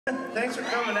Thanks for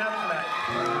coming out tonight.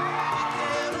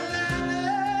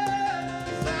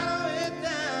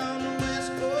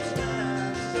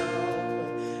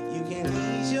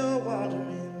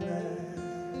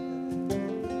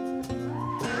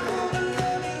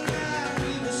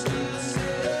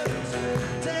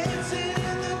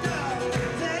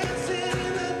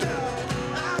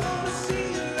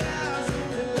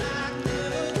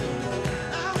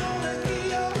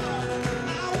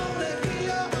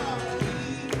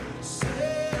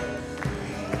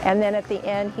 And then at the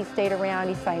end, he stayed around,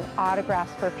 he signed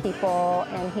autographs for people,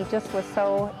 and he just was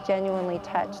so genuinely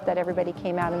touched that everybody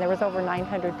came out. And there was over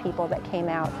 900 people that came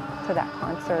out to that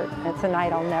concert. It's a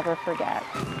night I'll never forget.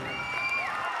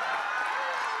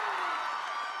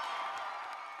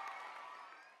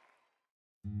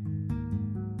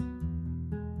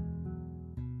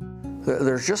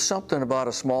 There's just something about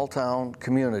a small town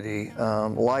community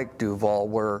like Duvall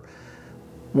where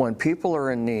when people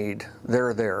are in need,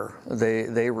 they're there.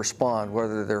 They respond,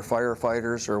 whether they're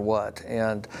firefighters or what.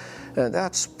 And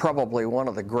that's probably one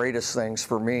of the greatest things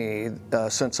for me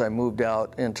since I moved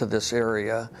out into this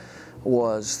area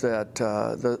was that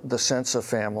the sense of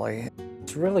family.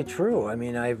 It's really true. I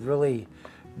mean, I've really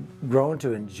grown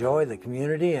to enjoy the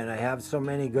community, and I have so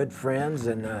many good friends,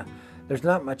 and there's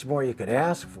not much more you could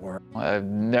ask for. I've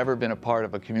never been a part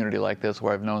of a community like this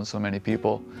where I've known so many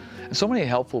people, and so many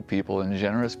helpful people and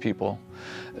generous people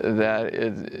that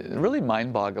it's really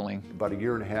mind-boggling. About a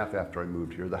year and a half after I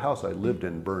moved here, the house I lived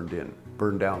in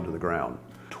burned down to the ground.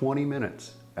 20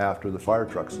 minutes after the fire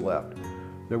trucks left,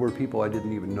 there were people I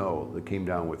didn't even know that came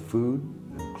down with food,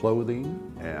 and clothing,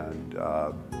 and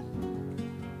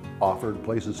offered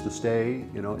places to stay.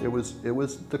 You know, it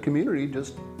was the community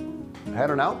just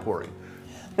had an outpouring.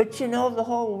 But you know, the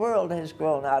whole world has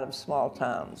grown out of small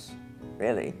towns,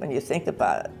 really, when you think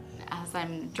about it. As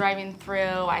I'm driving through,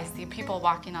 I see people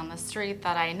walking on the street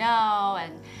that I know,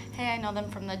 and hey, I know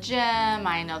them from the gym,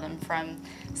 I know them from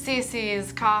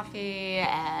Cece's Coffee,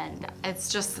 and it's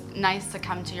just nice to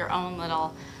come to your own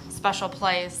little special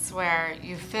place where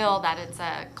you feel that it's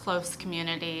a close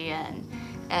community and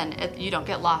you don't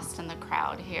get lost in the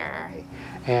crowd here.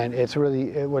 And it's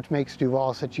really what makes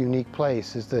Duvall such a unique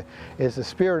place is the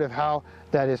spirit of how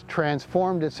that has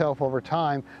transformed itself over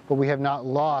time, but we have not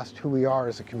lost who we are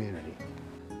as a community.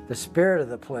 The spirit of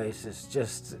the place is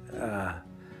just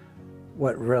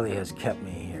what really has kept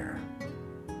me here.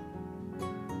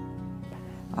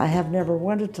 I have never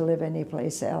wanted to live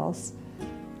anyplace else.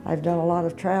 I've done a lot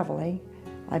of traveling.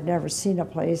 I've never seen a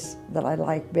place that I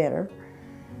like better.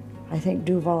 I think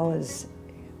Duvall is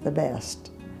the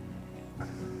best.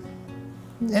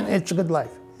 And it's a good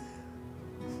life.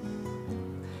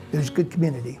 There's good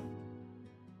community.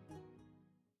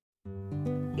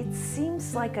 It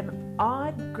seems like an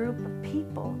odd group of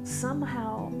people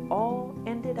somehow all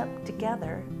ended up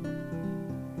together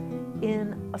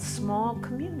in a small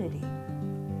community.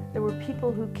 There were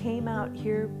people who came out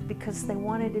here because they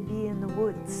wanted to be in the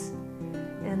woods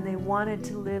and they wanted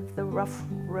to live the rough,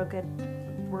 rugged,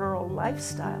 rural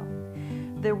lifestyle.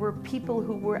 There were people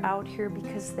who were out here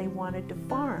because they wanted to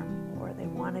farm or they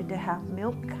wanted to have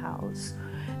milk cows.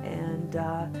 And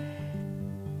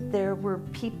there were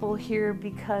people here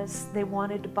because they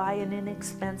wanted to buy an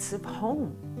inexpensive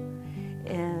home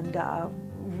and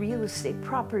real estate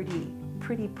property,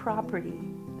 pretty property.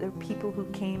 There were people who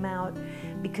came out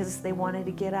because they wanted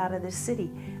to get out of the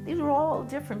city. These were all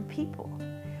different people,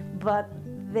 but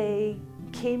they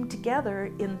came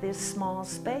together in this small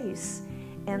space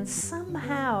and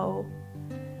somehow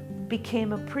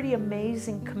became a pretty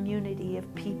amazing community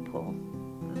of people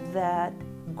that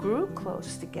grew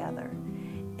close together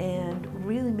and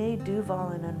really made Duvall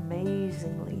an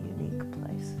amazingly unique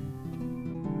place.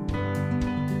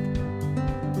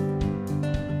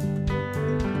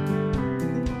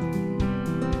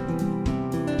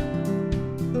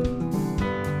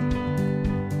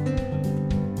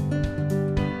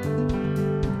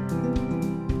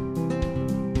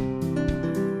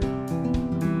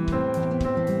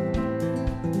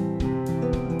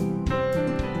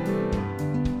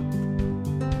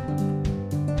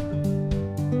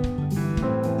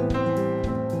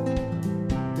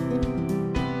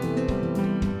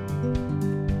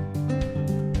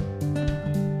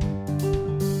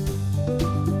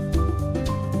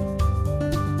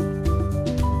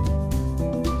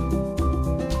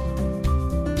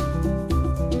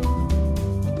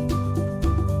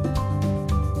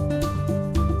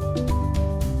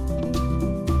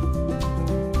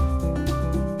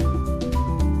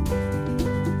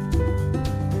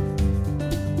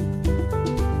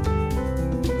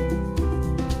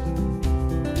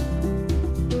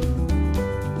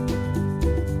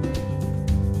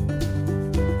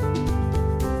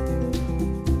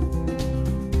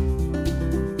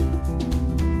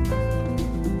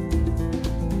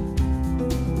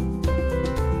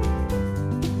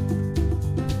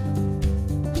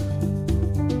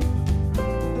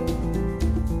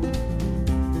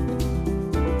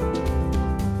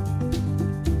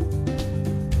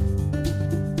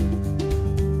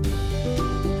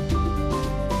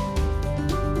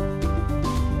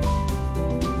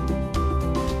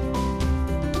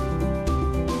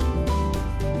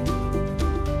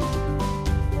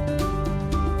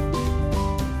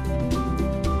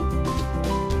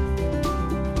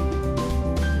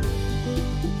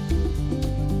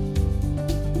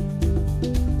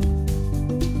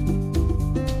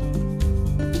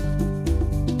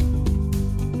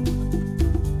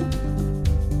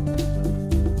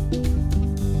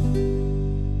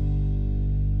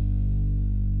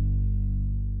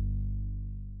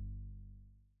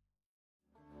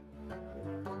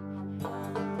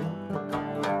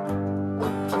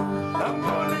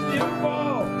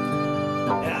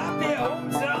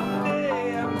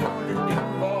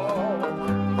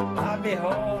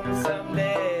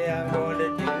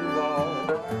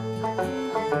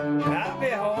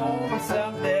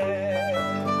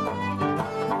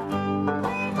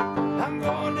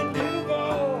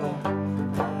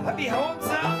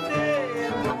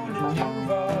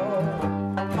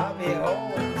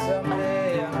 home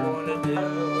someday. I'm going to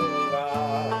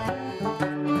Duvall.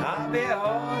 I'll be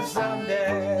home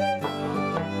someday.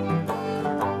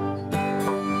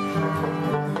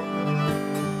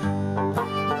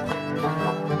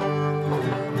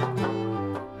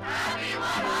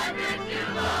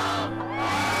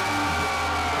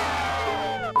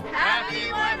 Happy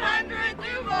 100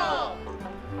 Duvall!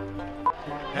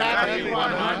 Happy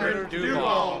 100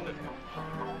 Duvall!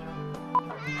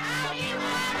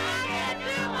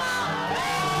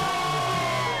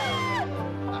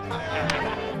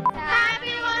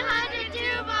 Happy 100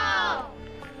 Duvall!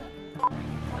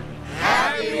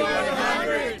 Happy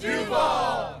 100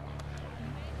 Duvall!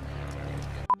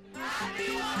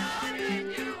 Happy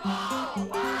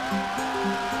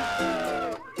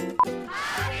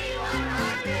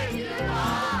 100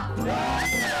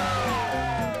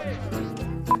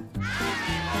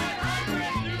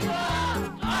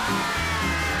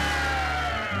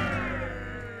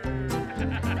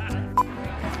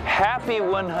 Happy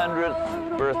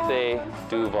 100th birthday,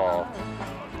 Duvall.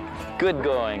 Good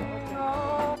going.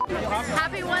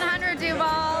 Happy 100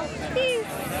 Duvall! Peace!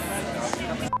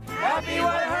 Happy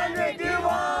 100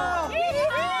 Duvall!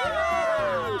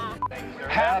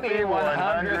 Happy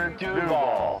 100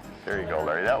 Duvall. There you go,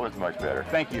 Larry. That was much better.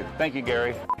 Thank you. Thank you,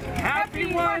 Gary.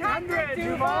 Happy 100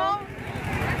 Duvall!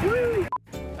 Woo!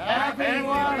 Happy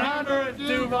 100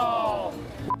 Duvall!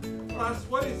 Plus,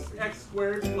 what is x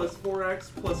squared plus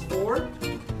 4x plus 4?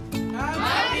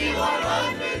 Happy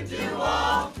 100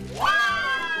 Duvall!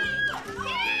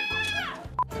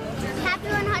 Happy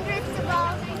 100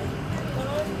 Duvall!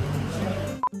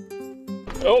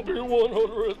 Happy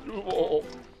 100 Duvall.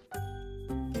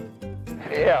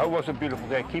 Yeah, it was a beautiful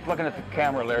day. Keep looking at the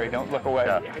camera, Larry. Don't look away.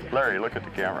 Yeah. Larry, look at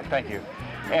the camera. Thank you.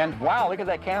 And wow, look at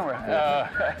that camera.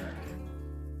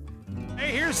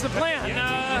 Hey, here's the plan.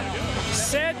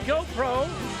 Said GoPro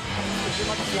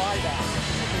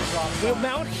will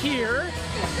mount here.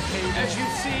 As you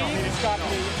see,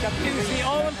 is the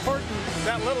all-important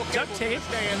duct tape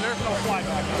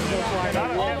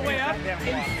all the way up.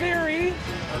 In theory,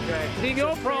 the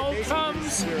GoPro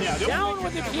comes down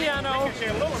with the piano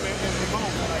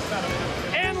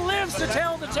and lives to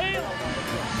tell the tale.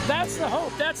 That's the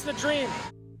hope. That's the dream.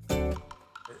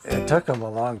 It took them a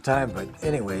long time, but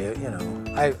anyway, you know,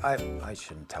 I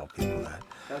shouldn't tell people that.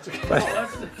 That's okay.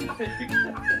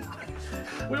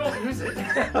 We won't use it.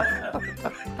 All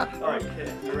right,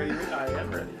 okay. You ready? I am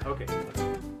ready. Okay.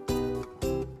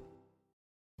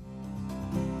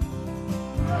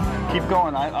 Keep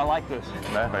going. I like this.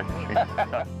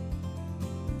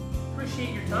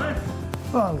 Appreciate your time.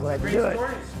 Well, I'm glad to Great do it.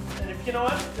 stories. And if you know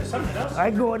what, there's something else.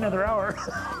 I'd go another hour.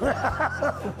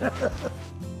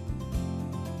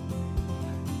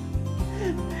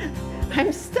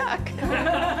 I'm stuck.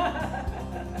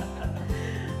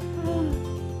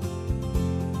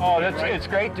 Oh, it's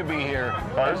great to be here.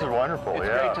 Oh, this is wonderful, It's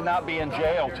yeah. great to not be in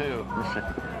jail, too.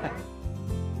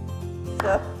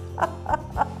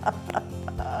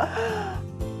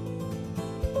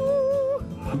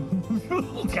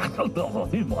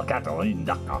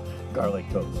 Garlic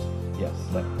toast. Yes,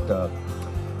 that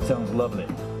sounds lovely.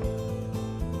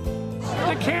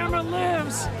 The camera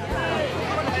lives.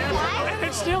 And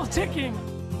it's still ticking.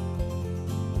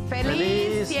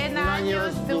 Feliz 100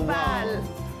 años, Duvall.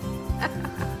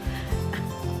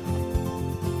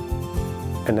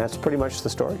 And that's pretty much the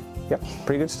story. Yep,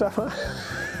 pretty good stuff, huh?